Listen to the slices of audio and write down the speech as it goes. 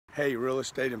Hey, real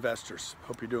estate investors.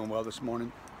 Hope you're doing well this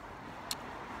morning.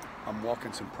 I'm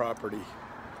walking some property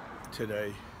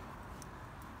today.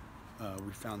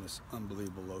 We found this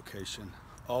unbelievable location.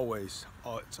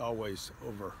 It's always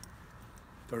over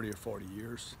 30 or 40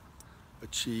 years.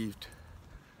 Achieved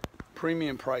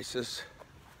premium prices,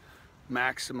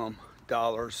 maximum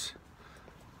dollars,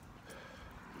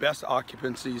 best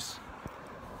occupancies.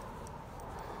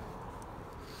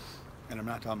 And I'm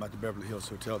not talking about the Beverly Hills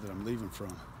Hotel that I'm leaving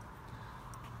from.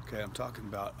 Okay, I'm talking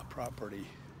about a property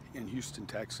in Houston,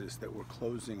 Texas that we're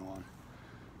closing on.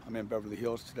 I'm in Beverly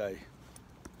Hills today.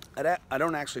 I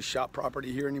don't actually shop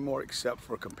property here anymore except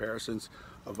for comparisons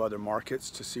of other markets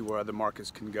to see where other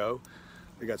markets can go.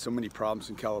 They got so many problems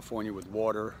in California with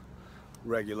water,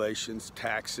 regulations,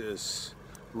 taxes,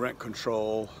 rent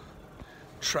control,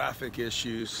 traffic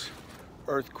issues,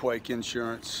 earthquake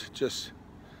insurance, just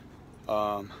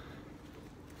so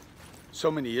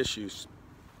many issues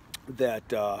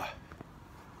that I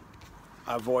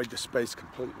avoid the space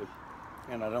completely,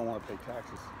 and I don't want to pay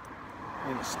taxes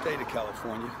in the state of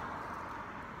California.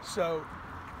 So,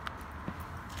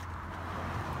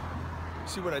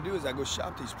 see, what I do is I go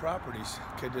shop these properties,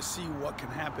 okay, to see what can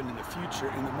happen in the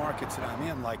future in the markets that I'm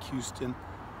in, like Houston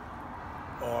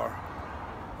or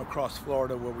across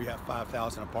Florida where we have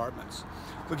 5,000 apartments.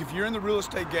 Look, if you're in the real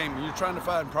estate game and you're trying to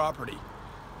find property,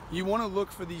 you want to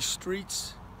look for these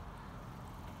streets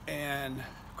and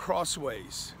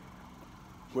crossways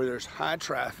where there's high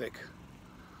traffic,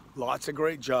 lots of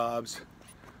great jobs,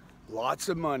 lots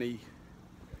of money,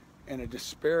 and a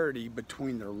disparity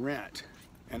between the rent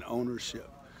and ownership.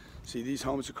 See these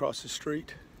homes across the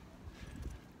street?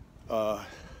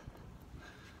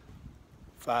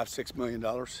 $5–6 million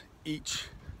each.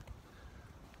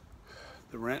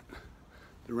 The rent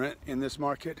in this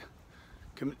market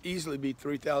can easily be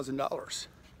 $3,000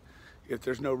 if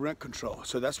there's no rent control.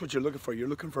 So that's what you're looking for. You're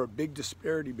looking for a big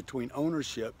disparity between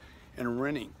ownership and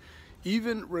renting.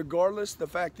 Even regardless the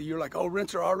fact that you're like, oh,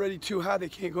 rents are already too high, they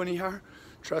can't go any higher.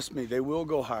 Trust me, they will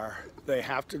go higher. They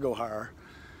have to go higher.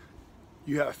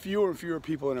 You have fewer and fewer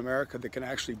people in America that can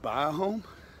actually buy a home.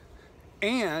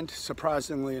 And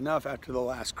surprisingly enough, after the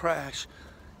last crash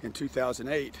in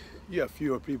 2008, you have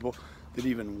fewer people that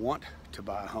even want to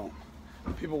buy a home.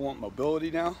 People want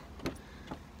mobility now,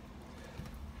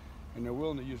 and they're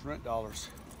willing to use rent dollars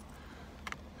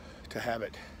to have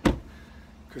it.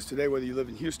 Because today, whether you live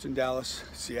in Houston, Dallas,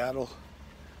 Seattle,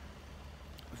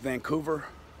 Vancouver,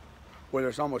 where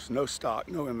there's almost no stock,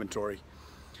 no inventory,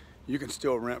 you can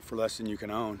still rent for less than you can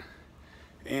own,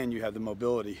 and you have the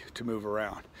mobility to move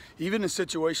around. Even in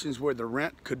situations where the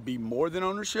rent could be more than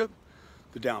ownership,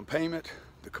 the down payment,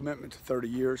 the commitment to 30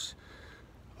 years,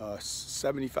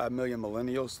 75 million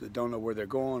millennials that don't know where they're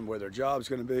going, where their job's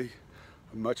going to be,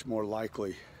 are much more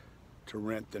likely to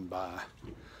rent than buy.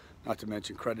 Not to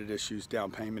mention credit issues, down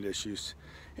payment issues.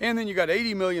 And then you got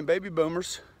 80 million baby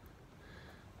boomers.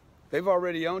 They've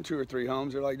already owned 2 or 3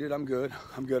 homes. They're like, dude, I'm good.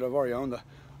 I've already owned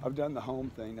I've done the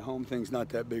home thing. The home thing's not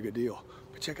that big a deal.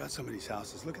 But check out some of these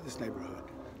houses. Look at this neighborhood.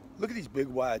 Look at these big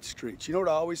wide streets. You know what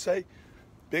I always say?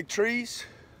 Big trees,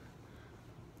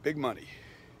 big money.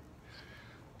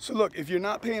 So look, if you're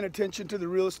not paying attention to the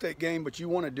real estate game, but you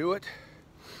want to do it,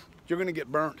 you're going to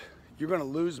get burnt. You're going to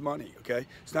lose money, okay?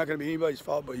 It's not going to be anybody's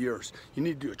fault but yours. You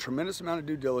need to do a tremendous amount of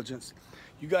due diligence.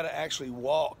 You got to actually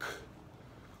walk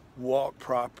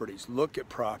properties, look at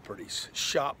properties,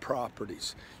 shop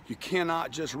properties. You cannot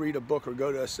just read a book or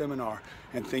go to a seminar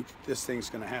and think that this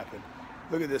thing's going to happen.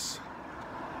 Look at this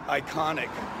iconic.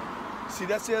 See,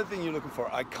 that's the other thing you're looking for,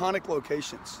 iconic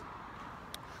locations.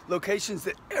 Locations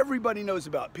that everybody knows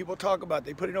about, people talk about,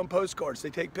 they put it on postcards, they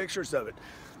take pictures of it.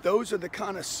 Those are the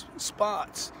kind of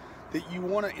spots that you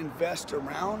want to invest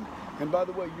around. And by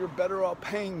the way, you're better off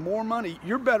paying more money.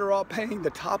 You're better off paying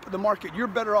the top of the market. You're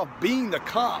better off being the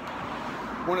comp.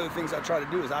 One of the things I try to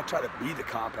do is I try to be the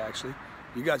comp, actually.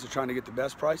 You guys are trying to get the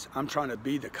best price. I'm trying to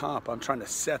be the comp. I'm trying to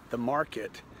set the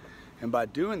market. And by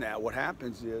doing that, what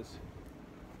happens is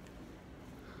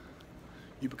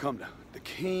you become the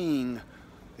king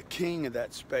of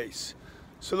that space.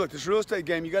 So look, this real estate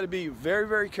game, you got to be very,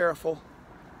 very careful.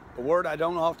 A word I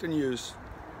don't often use.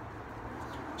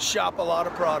 Shop a lot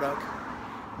of product,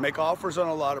 make offers on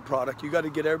a lot of product. You got to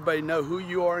get everybody to know who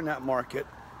you are in that market,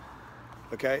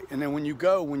 okay? And then when you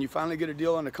finally get a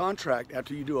deal on the contract,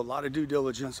 after you do a lot of due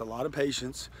diligence, a lot of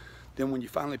patience, then when you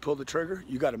finally pull the trigger,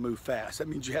 you got to move fast. That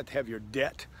means you have to have your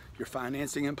debt, your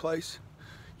financing in place,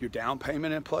 your down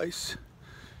payment in place.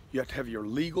 You have to have your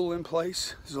legal in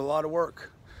place. This is a lot of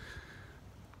work.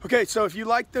 Okay, so if you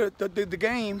like the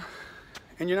game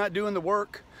and you're not doing the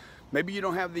work, maybe you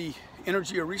don't have the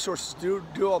energy or resources to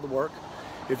do all the work.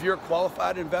 If you're a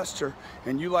qualified investor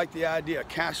and you like the idea of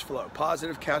cash flow,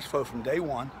 positive cash flow from day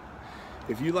one,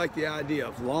 if you like the idea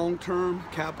of long-term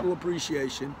capital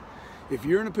appreciation, if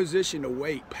you're in a position to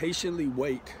wait, patiently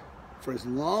wait for as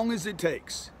long as it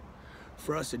takes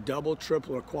for us to double,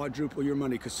 triple, or quadruple your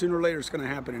money, because sooner or later it's going to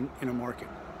happen in a market.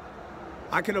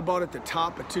 I could have bought at the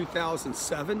top of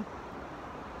 2007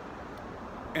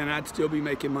 and I'd still be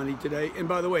making money today. And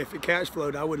by the way, if it cash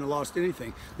flowed, I wouldn't have lost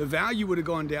anything. The value would have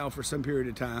gone down for some period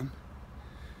of time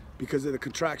because of the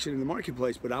contraction in the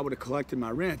marketplace, but I would have collected my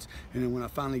rents, and then when I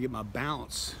finally get my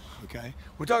bounce, okay?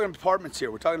 We're talking apartments here.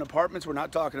 We're talking apartments. We're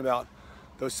not talking about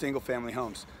those single family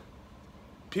homes.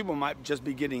 People might just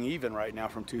be getting even right now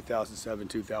from 2007,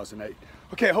 2008.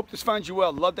 Okay, I hope this finds you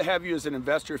well. Love to have you as an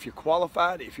investor if you're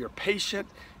qualified, if you're patient,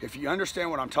 if you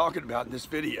understand what I'm talking about in this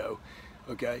video,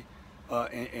 okay?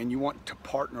 And you want to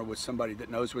partner with somebody that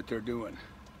knows what they're doing.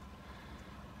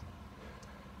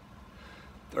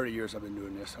 30 years I've been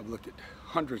doing this. I've looked at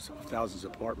hundreds of thousands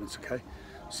of apartments, okay?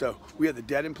 So we have the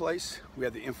debt in place, we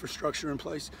have the infrastructure in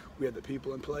place, we have the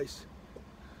people in place.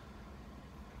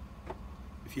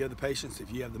 If you have the patience,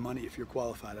 if you have the money, if you're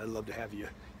qualified, I'd love to have you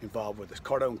involved with us.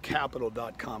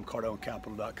 CardoneCapital.com,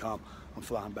 CardoneCapital.com. I'm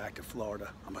flying back to Florida.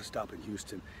 I'm gonna stop in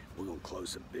Houston. We're gonna close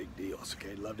some big deals,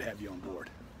 okay? Love to have you on board.